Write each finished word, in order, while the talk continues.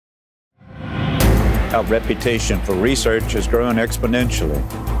Our reputation for research has grown exponentially.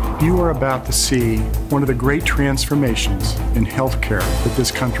 You are about to see one of the great transformations in healthcare that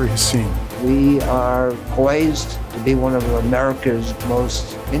this country has seen. We are poised to be one of America's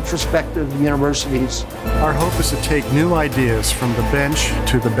most introspective universities. Our hope is to take new ideas from the bench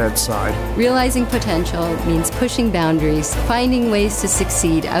to the bedside. Realizing potential means pushing boundaries, finding ways to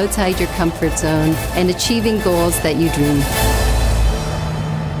succeed outside your comfort zone, and achieving goals that you dream.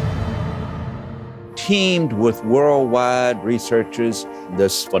 Teamed with worldwide researchers,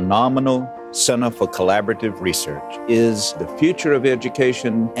 this phenomenal Center for Collaborative Research is the future of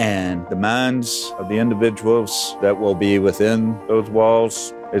education, and the minds of the individuals that will be within those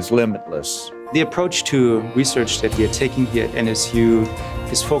walls is limitless. The approach to research that we are taking here at NSU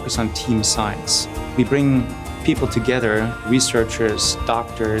is focused on team science. We bring people together, researchers,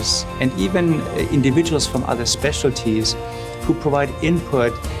 doctors, and even individuals from other specialties who provide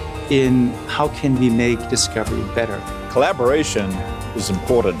input in how can we make discovery better. Collaboration is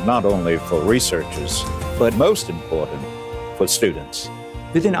important not only for researchers, but most important for students.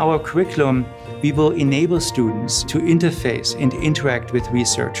 Within our curriculum, we will enable students to interface and interact with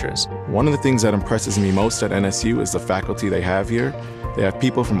researchers. One of the things that impresses me most at NSU is the faculty they have here. They have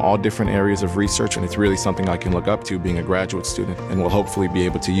people from all different areas of research, and it's really something I can look up to being a graduate student and will hopefully be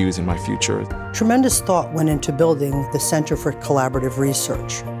able to use in my future. Tremendous thought went into building the Center for Collaborative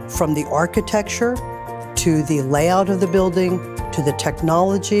Research. From the architecture, to the layout of the building, to the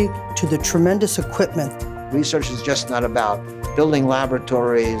technology, to the tremendous equipment. Research is just not about building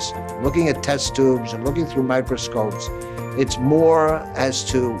laboratories, looking at test tubes, and looking through microscopes. It's more as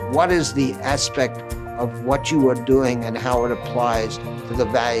to what is the aspect of what you are doing and how it applies to the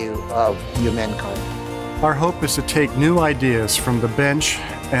value of humankind. Our hope is to take new ideas from the bench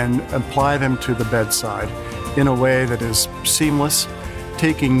and apply them to the bedside in a way that is seamless,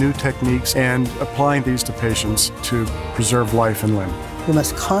 taking new techniques and applying these to patients to preserve life and limb. We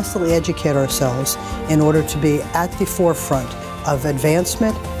must constantly educate ourselves in order to be at the forefront of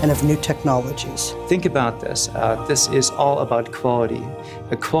advancement and of new technologies. Think about this. This is all about quality.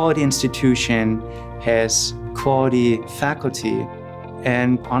 A quality institution has quality faculty,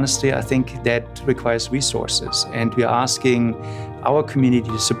 and honestly, I think that requires resources. And we are asking our community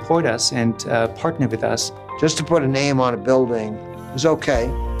to support us and partner with us. Just to put a name on a building is okay,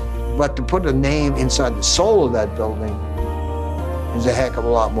 but to put a name inside the soul of that building is a heck of a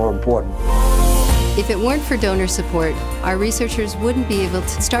lot more important. If it weren't for donor support, our researchers wouldn't be able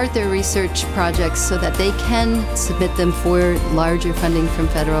to start their research projects so that they can submit them for larger funding from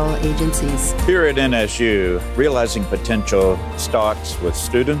federal agencies. Here at NSU, realizing potential starts with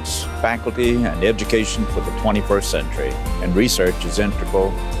students, faculty, and education for the 21st century, and research is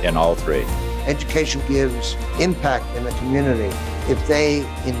integral in all three. Education gives impact in the community. If they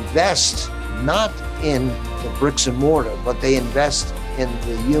invest not in the bricks and mortar, but they invest in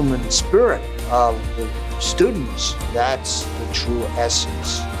the human spirit of the students, that's the true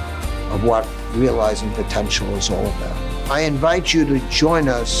essence of what realizing potential is all about. I invite you to join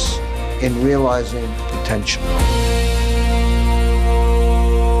us in realizing potential.